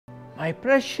My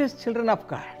precious children of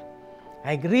God,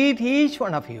 I greet each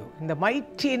one of you in the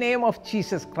mighty name of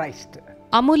Jesus Christ.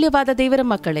 ಅಮೂಲ್ಯವಾದ ದೇವರ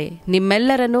ಮಕ್ಕಳೇ,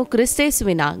 ನಿಮ್ಮೆಲ್ಲರನ್ನು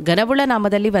ಕ್ರಿಸ್ತೇಸುವಿನ ಘನವುಳ್ಳ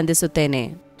ನಾಮದಲ್ಲಿ ವಂದಿಸುತ್ತೇನೆ.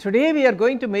 Today we are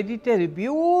going to meditate a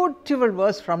beautiful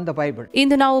verse from the Bible.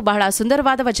 ಇಂದು ನಾವು ಬಹಳ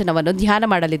ಸುಂದರವಾದ ವಚನವನ್ನು ಧ್ಯಾನ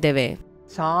ಮಾಡಲಿದ್ದೇವೆ.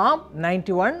 Psalm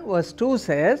 91 verse 2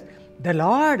 says, "The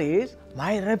Lord is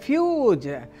my refuge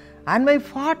and my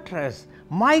fortress,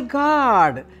 my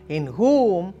God in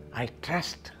whom I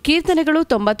trust." ಕೀರ್ತನೆಗಳು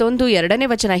 91 2ನೇ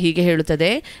ವಚನ ಹೀಗೆ ಹೇಳುತ್ತದೆ,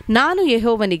 ನಾನು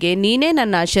ಯೆಹೋವನಿಗೆ ನೀನೇ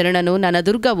ನನ್ನ ಶರಣನು, ನನ್ನ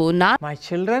ದುರ್ಗವು. My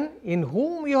children, in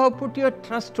whom you have put your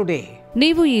trust today?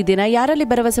 ನೀವು ಈ ದಿನ ಯಾರಲ್ಲಿ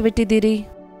ಭರವಸವಿಟ್ಟಿದ್ದೀರಿ?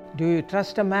 Do you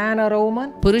trust a man or a woman?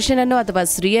 ಪುರುಷನನ್ನು ಅಥವಾ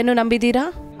ಸ್ತ್ರೀಯನ್ನು ನಂಬಿದ್ದೀರಾ?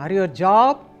 Or your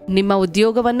job? ನಿಮ್ಮ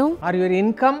ಉದ್ಯೋಗವನ್ನು? Or your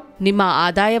income? ನಿಮ್ಮ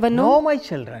ಆದಾಯವನ್ನು? No, my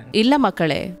children. ಇಲ್ಲ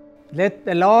ಮಕ್ಕಳೇ. Let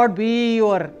the Lord be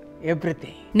your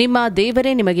everything. ನಿಮ್ಮ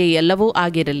ದೇವರೇ ನಿಮಗೆ ಎಲ್ಲವೂ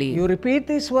ಆಗಿರಲಿ. You repeat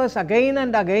this verse again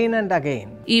and again and again.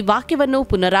 ಈ ವಾಕ್ಯವನ್ನು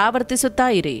ಪುನರಾವರ್ತಿಸುತ್ತಾ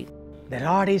ಇರಿ. The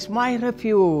Lord is my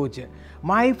refuge,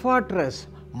 my fortress,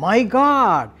 my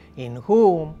God in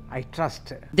whom I trust.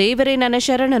 ದೇವರೇ ನನ್ನ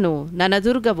ಶರಣನು, ನನ್ನ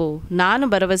ದುರ್ಗವು, ನಾನು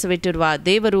ಭರವಸವಿಟ್ಟಿರುವ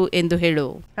ದೇವರು ಎಂದು ಹೇಳು.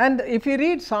 And if you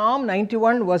read Psalm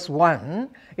 91 verse 1,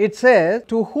 it says,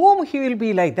 "To whom he will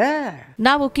be like that."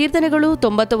 ನಾವು ಕೀರ್ತನೆಗಳು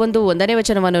 91 1ನೇ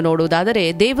ವಚನವನ್ನು ನೋಡುವುದಾದರೆ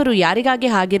ದೇವರು ಯಾರಿಗಾಗಿ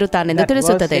ಹಾಗಿರುತ್ತಾನೆಂದು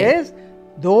ತಿಳಿಸುತ್ತದೆ.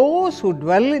 Those who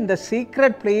dwell in the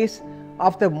secret place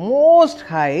of the Most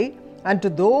High, and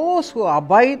to those who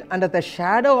abide under the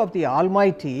shadow of the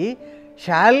Almighty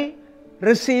shall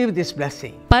receive this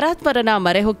blessing. ಪರಾತ್ಪರನ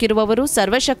ಮರೆಹೊಕ್ಕಿರುವವರು,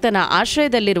 ಸರ್ವಶಕ್ತನ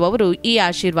ಆಶ್ರಯದಲ್ಲಿರುವವರು ಈ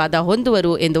ಆಶೀರ್ವಾದ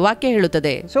ಹೊಂದುವರು ಎಂದು ವಾಕ್ಯ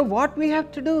ಹೇಳುತ್ತದೆ. So what we have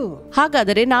to do?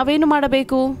 ಹಾಗಾದರೆ ನಾವೇನು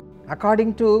ಮಾಡಬೇಕು?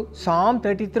 According to Psalm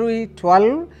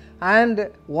 33:12 and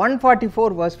 144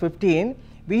 verse 15,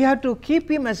 we have to keep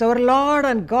him as our Lord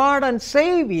and God and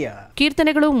Savior.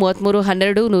 ಕೀರ್ತನೆಗಳು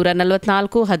 33:12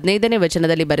 144 15ನೇ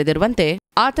ವಚನದಲ್ಲಿ ಬರೆದಿರುವಂತೆ,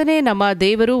 ಆತನೇ ನಮ್ಮ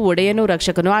ದೇವರು, ಒಡೆಯನು,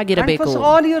 ರಕ್ಷಕನೂ ಆಗಿರಬೇಕು. Confess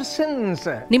all your sins.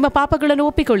 ನಿಮ್ಮ ಪಾಪಗಳನ್ನು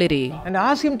ಒಪ್ಪಿಕೊಳ್ಳಿರಿ. And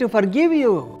ask him to forgive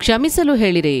you. ಕ್ಷಮಿಸಲು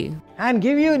ಹೇಳಿರಿ. And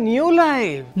give you new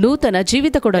life. ನೂತನ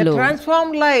ಜೀವಿತ ಕೊಡಲು. A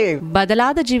transformed life.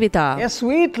 ಬದಲಾದ ಜೀವಿತ. A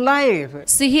sweet life.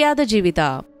 ಸಿಹಿಯಾದ ಜೀವಿತ.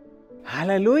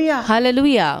 Hallelujah.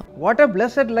 Hallelujah. What a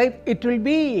blessed life it will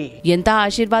be. ಎಂತ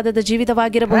ಆಶೀರ್ವಾದದ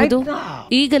ಜೀವಿತವಾಗಿರಬಹುದು.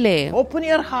 ಈಗಲೇ open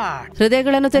your heart.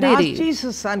 ಹೃದಯಗಳನ್ನು ತೆರೆಯಿರಿ. Ask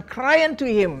Jesus and cry unto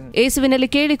him. ಯೇಸುವಿನಲ್ಲಿ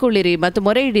ಕೇಳಿಕೊಳ್ಳಿರಿ ಮತ್ತು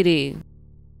ಮೊರೆಯಿಡಿರಿ.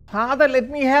 Father, let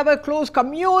me have a close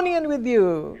communion with you.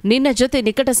 ನಿನ್ನ ಜೊತೆ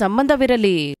ನಿಕಟ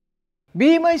ಸಂಬಂಧವಿರಲಿ. Be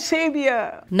my savior.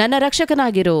 ನನ್ನ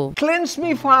ರಕ್ಷಕನಾಗಿರು. Cleanse me,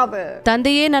 Father.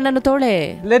 ತಂದೆಯೇ, ನನ್ನನ್ನು ತೊಳೆ.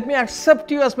 Let me accept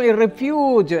you as my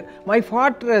refuge, my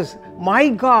fortress, my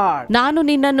God. ನಾನು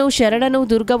ನಿನ್ನನ್ನು ಶರಣನು,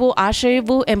 ದುರ್ಗವು,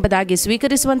 ಆಶ್ರಯವು ಎಂಬುದಾಗಿ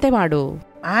ಸ್ವೀಕರಿಸುವಂತೆ ಮಾಡು.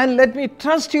 And let me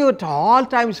trust you at all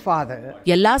times, Father.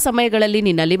 ಎಲ್ಲಾ ಸಮಯಗಳಲ್ಲಿ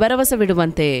ನಿನ್ನಲ್ಲಿ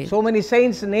ಭರವಸವಿಡುವಂತೆ. So many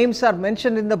saints' names are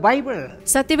mentioned in the Bible.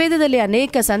 ಸತ್ಯವೇದದಲ್ಲಿ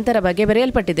ಅನೇಕ ಸಂತರ ಬಗ್ಗೆ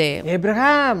ಬರೆಯಲ್ಪಟ್ಟಿದೆ.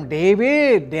 Abraham,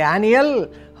 David, Daniel.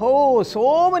 Oh, so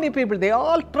many people, they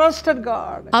all trusted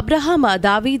God. Abraham,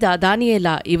 ದಾವೀದ, ದಾನಿಯೇಲ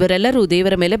ಇವರೆಲ್ಲರೂ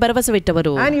ದೇವರ ಮೇಲೆ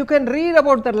ಭರವಸವಿಟ್ಟವರು. And you can read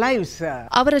about their lives.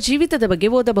 ಅವರ ಜೀವಿತದ ಬಗ್ಗೆ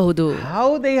ಓದಬಹುದು. How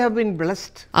they have been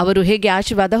blessed. ಅವರು ಹೇಗೆ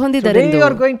ಆಶೀರ್ವಾದ ಹೊಂದಿದರೆಂದು. Today you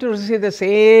are going to receive the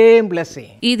same blessing.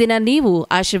 ಈ ದಿನ ನೀವು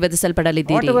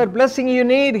ಆಶೀರ್ವದಿಸಲ್ಪಡಲಿದ್ದೀರಿ. Whatever blessing you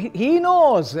need, he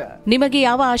knows. ನಿಮಗೆ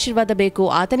ಯಾವ ಆಶೀರ್ವಾದ ಬೇಕು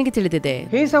ಆತನಿಗೆ ತಿಳಿದಿದೆ.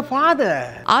 He is a father.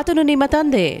 ಆತನು ನಿಮ್ಮ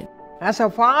ತಂದೆ. As a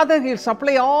father, he will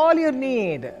supply all your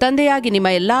need. ತಂದೆಯಾಗಿ ನಿಮ್ಮ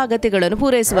ಎಲ್ಲಾ ಅಗತ್ಯಗಳನ್ನು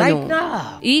ಪೂರೈಸುವನು. Right now,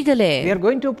 ಈಗಲೇ we are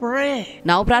going to pray.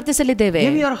 ನಾವು ಪ್ರಾರ್ಥಿಸಲಿದ್ದೇವೆ.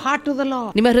 Give your heart to the Lord.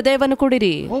 ನಿಮ್ಮ ಹೃದಯವನ್ನು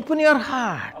ಕೊಡಿರಿ. Open your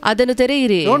heart. ಅದನ್ನು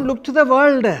ತೆರೆಯಿರಿ. Don't look to the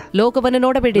world. ಲೋಕವನ್ನು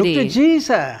ನೋಡಬೇಡಿರಿ. Look to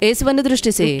Jesus. ಯೇಸುವನ್ನು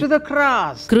ದೃಷ್ಟಿಸಿ. Look to the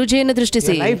cross. ಕ್ರೂಜೆಯನ್ನು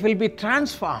ದೃಷ್ಟಿಸಿ. Your life will be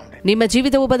transformed. ನಿಮ್ಮ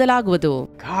ಜೀವಿತವು ಬದಲಾಗುವುದು.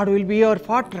 God will be your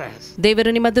fortress.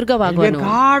 ದೇವರು ನಿಮ್ಮ ದುರ್ಗವಾಗುವನು.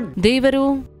 ದೇವರು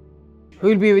He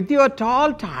will be with you at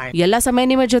all times. ಎಲ್ಲ ಸಮಯ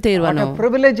ನಿಮ್ಮ ಜೊತೆ ಇರುವನು. What a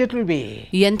privilege it will be.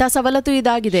 ಎಂತ ಸವಲತ್ತು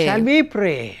ಇದಾಗಿದೆ. Shall we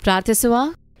pray? ಪ್ರಾರ್ಥಿಸುವ.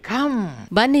 Come.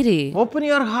 ಬನ್ನಿರಿ. Open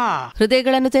your heart.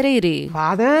 ಹೃದಯಗಳನ್ನು ತೆರೆಯಿರಿ.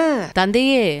 Father,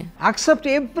 ತಂದೆಯೇ, accept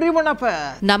every one of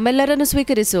us. ನಮ್ಮೆಲ್ಲರನ್ನು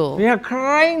ಸ್ವೀಕರಿಸು. We are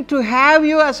crying to have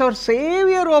you as our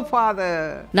Savior, O Father.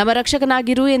 ನಮ್ಮ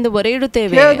ರಕ್ಷಕನಾಗಿರು ಎಂದು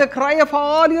ಮೊರೆಯಿಡುತ್ತೇವೆ. Hear the cry of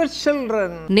all your children.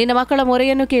 ನಿನ್ನ ಮಕ್ಕಳ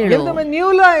ಮೊರೆಯನ್ನು ಕೇಳು. Give them a new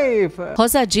life.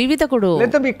 ಹೊಸ ಜೀವಿತ ಕೊಡು.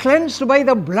 Let them be cleansed by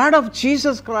the blood of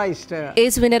Jesus Christ.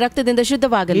 ಯೇಸುವಿನ ರಕ್ತದಿಂದ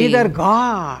ಶುದ್ಧವಾಗಲಿ. Be their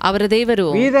God. ಅವರ ದೇವರು.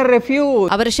 Be their refuge.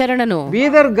 ಅವರ ಶರಣನು. Be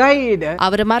their guide.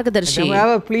 ಅವರ ಮಾರ್ಗದರ್ಶಿ.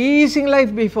 Pleasing life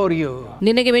before you.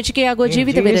 ನಿನಗೆ ಮೆಚ್ಚುಗೆಯಾಗುವ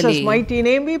ಜೀವಿತವಿರಲಿ. In Jesus' mighty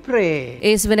name we pray.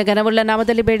 ಯೇಸುವಿನ ಘನವುಳ್ಳ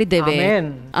ನಾಮದಲ್ಲಿ ಬೇಡಿದ್ದೇವೆ. Amen.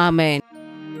 ಆಮೆನ್.